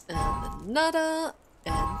this, and another,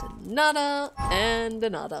 and another, and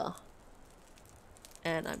another.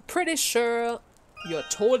 And I'm pretty sure you're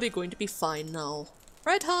totally going to be fine now.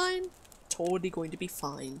 Right, Hein? Totally going to be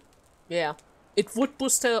fine. Yeah, it would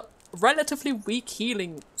boost a relatively weak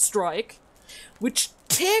healing strike, which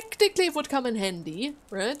technically would come in handy,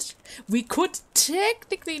 right? We could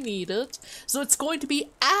technically need it, so it's going to be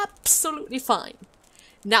absolutely fine.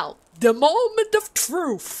 Now, the moment of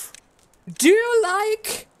truth. Do you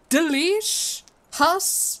like the leash?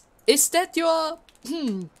 Huss? Is that your,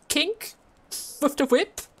 kink? With the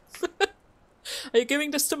whip? Are you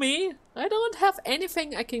giving this to me? I don't have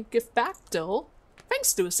anything I can give back, though.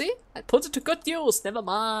 Thanks, Lucy. I put it to good use. Never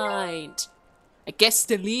mind. I guess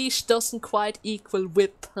the leash doesn't quite equal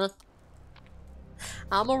whip, huh?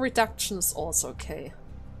 Armor reduction is also okay.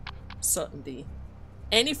 Certainly.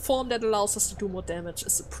 Any form that allows us to do more damage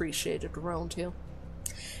is appreciated around here.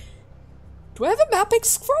 Do I have a mapping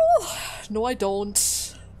scroll? No, I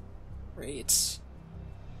don't. Great.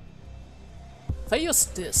 If I use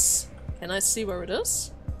this, can I see where it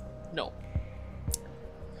is? No.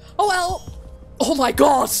 Oh well! Oh my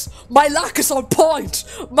god! My luck is on point!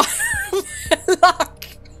 My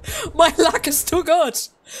luck is too good!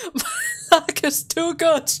 My luck is too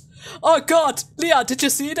good! Oh god! Leah, did you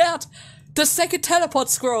see that? The second teleport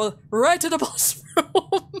scroll right to the boss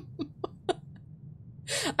room!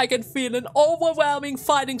 I can feel an overwhelming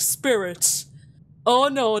fighting spirit. Oh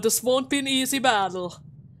no, this won't be an easy battle.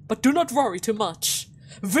 But do not worry too much.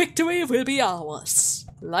 Victory will be ours.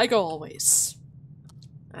 Like always.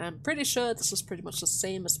 I'm pretty sure this is pretty much the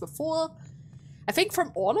same as before. I think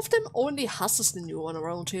from all of them, only Huss is the new one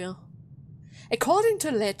around here. According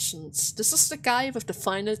to legends, this is the guy with the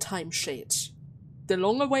final time shade. The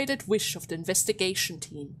long-awaited wish of the investigation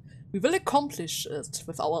team. We will accomplish it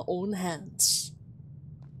with our own hands.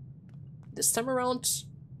 This time around,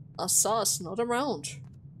 Asa is not around.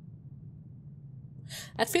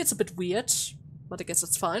 That feels a bit weird, but I guess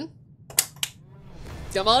it's fine.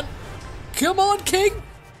 Come on! Come on, King!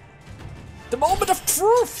 The moment of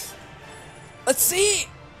truth! Let's see!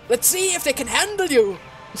 Let's see if they can handle you!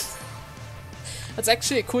 That's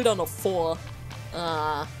actually a cooldown of 4.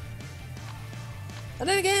 And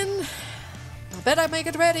then again, I bet I make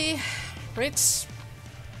it ready. Right?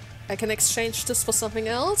 I can exchange this for something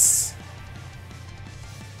else.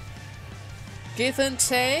 Give and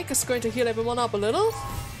take is going to heal everyone up a little.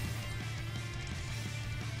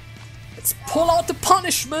 Let's pull out the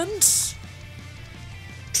punishment.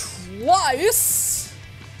 Twice,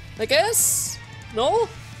 I guess. No?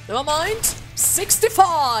 Never mind.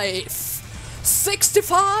 65!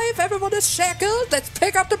 65! Everyone is shackled. Let's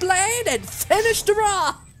pick up the blade and finish the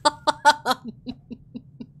run!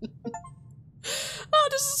 Oh,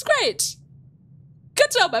 this is great!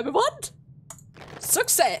 Good job, everyone!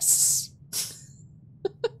 Success!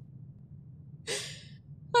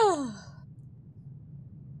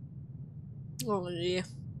 Oh yeah.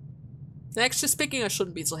 Actually speaking, I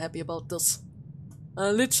shouldn't be so happy about this.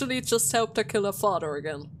 I literally just helped her kill her father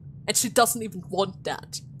again. And she doesn't even want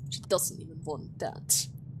that. She doesn't even want that.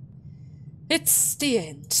 It's the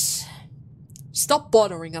end. Stop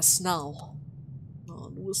bothering us now.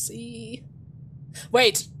 Oh, Lucy.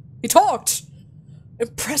 Wait! He talked!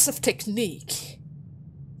 Impressive technique.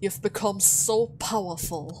 You've become so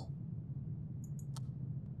powerful.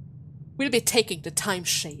 We'll be taking the time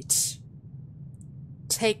shade.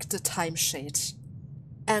 Take the time shade.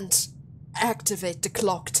 And activate the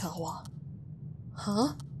clock tower.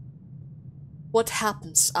 Huh? What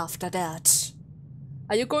happens after that?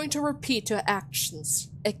 Are you going to repeat your actions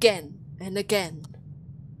again and again?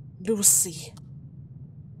 Lucy.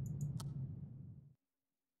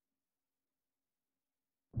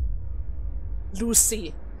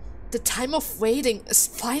 Lucy, the time of waiting is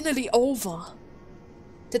finally over.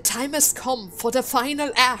 The time has come for the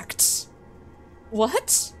final act.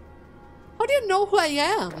 What? How do you know who I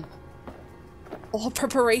am? All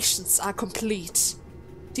preparations are complete.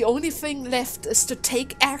 The only thing left is to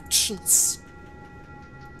take actions.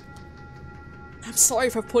 I'm sorry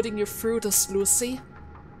for putting you through this, Lucy.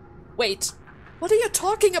 Wait, what are you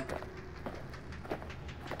talking about?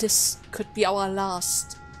 This could be our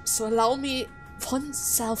last, so allow me one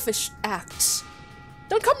selfish act.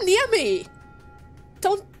 Don't come near me!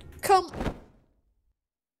 Don't come...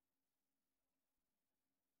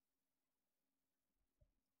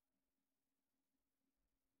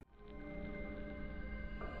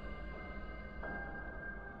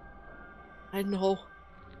 I know.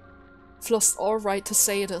 I've lost all right to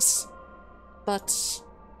say this, but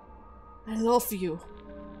I love you,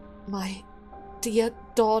 my dear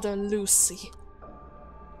daughter Lucy.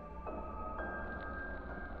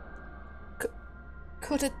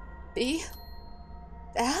 Could it be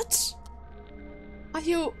that? Are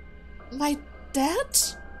you my dad?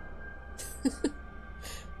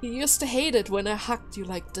 You used to hate it when I hugged you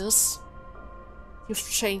like this. You've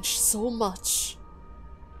changed so much.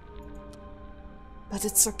 But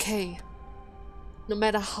it's okay. No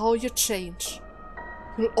matter how you change,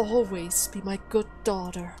 you'll always be my good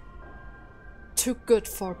daughter. Too good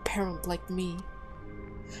for a parent like me.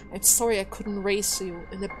 I'm sorry I couldn't raise you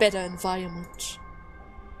in a better environment.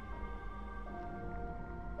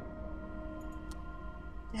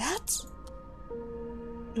 Dad?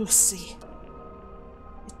 Lucy.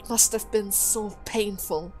 It must have been so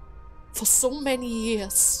painful for so many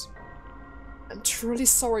years. I'm truly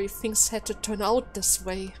sorry things had to turn out this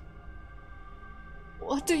way.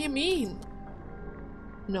 What do you mean?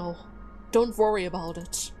 No, don't worry about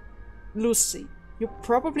it. Lucy, you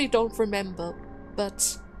probably don't remember,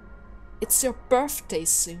 but it's your birthday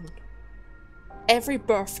soon. Every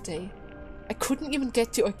birthday, I couldn't even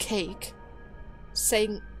get you a cake,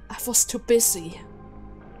 saying I was too busy.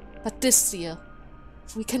 But this year,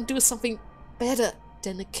 we can do something better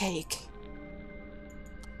than a cake.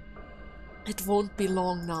 It won't be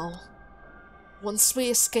long now. Once we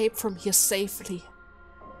escape from here safely,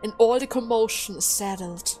 and all the commotion is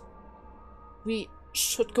settled, we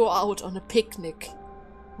should go out on a picnic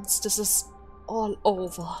once this is all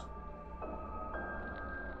over.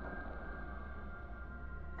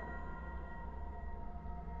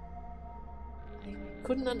 I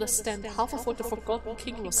couldn't understand half of what the Forgotten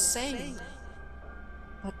King was saying,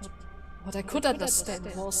 but what I could understand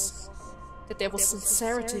was that there was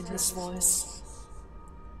sincerity in his voice.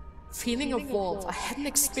 Feeling a warmth I hadn't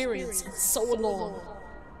experienced in so long.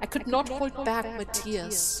 I could not hold back my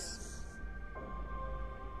tears.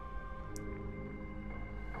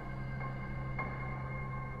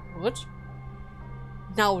 What?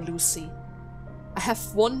 Now, Lucy, I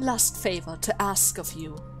have one last favor to ask of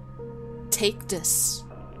you. Take this.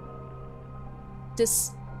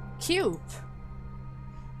 This cube.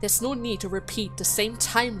 There's no need to repeat the same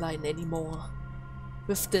timeline anymore.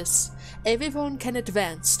 With this, everyone can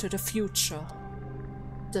advance to the future.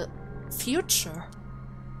 The future?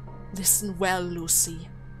 Listen well, Lucy.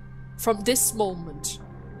 From this moment,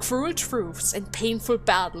 cruel truths and painful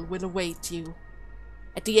battle will await you.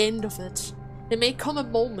 At the end of it, there may come a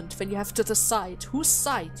moment when you have to decide whose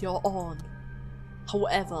side you're on.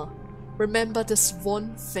 However, remember this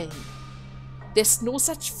one thing. There's no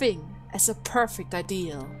such thing as a perfect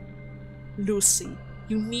ideal. Lucy,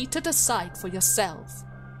 you need to decide for yourself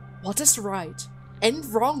what is right and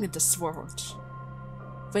wrong in this world.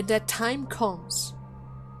 When that time comes,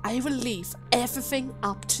 I will leave everything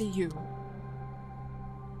up to you.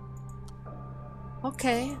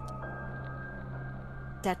 Okay.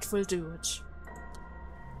 That will do it.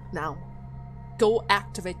 Now, go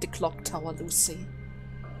activate the clock tower, Lucy.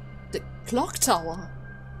 The clock tower?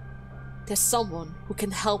 There's someone who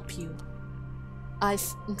can help you.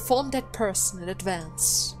 I've informed that person in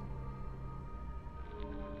advance.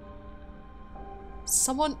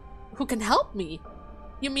 Someone who can help me?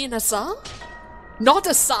 You mean Azar? Not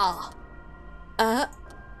Azar!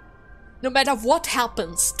 No matter what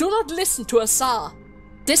happens, do not listen to Azar.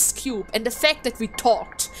 This cube and the fact that we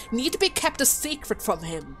talked need to be kept a secret from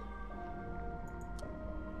him.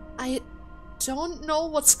 I don't know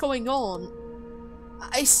what's going on.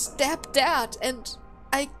 I stabbed Dad and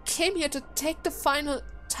I came here to take the final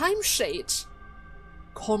time shade.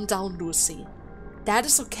 Calm down, Lucy. That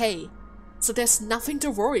is okay, so there's nothing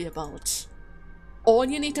to worry about. All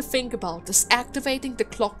you need to think about is activating the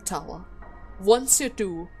clock tower. Once you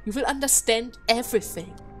do, you will understand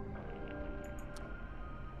everything.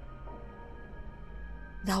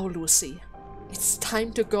 Now, Lucy, it's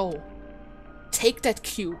time to go. Take that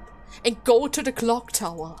cube and go to the clock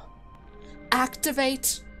tower.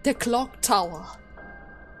 Activate the clock tower.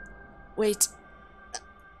 Wait,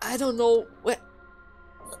 I don't know where...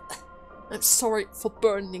 I'm sorry for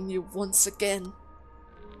burning you once again.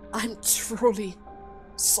 I'm truly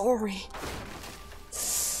sorry.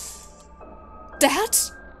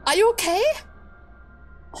 Are you okay?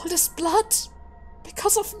 All this blood?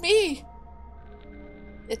 Because of me?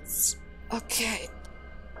 It's okay.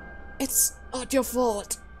 It's not your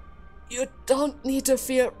fault. You don't need to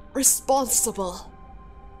feel responsible.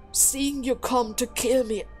 Seeing you come to kill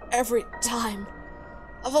me every time,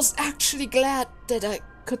 I was actually glad that I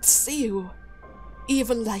could see you,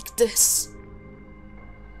 even like this.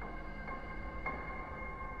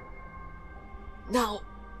 Now,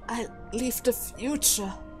 I'll leave the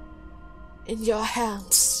future in your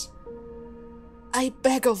hands. I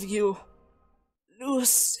beg of you,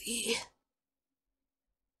 Lucy.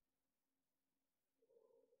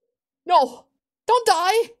 No, don't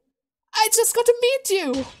die! I just got to meet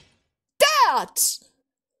you! Dad!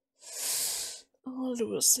 Oh,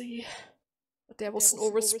 Lucy. But there was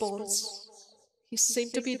no response. He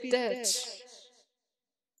seemed to be dead.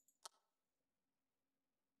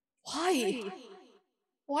 Why?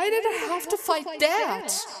 Why did I have to fight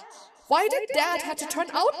Dad? Why did Dad have to turn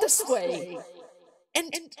out this way?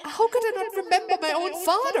 And how could I not remember my own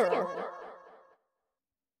father?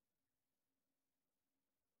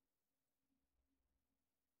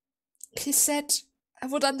 He said I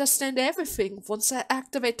would understand everything once I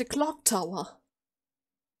activate the clock tower.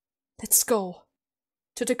 Let's go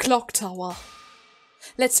to the clock tower.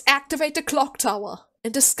 Let's activate the clock tower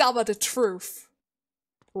and discover the truth.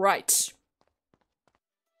 Right.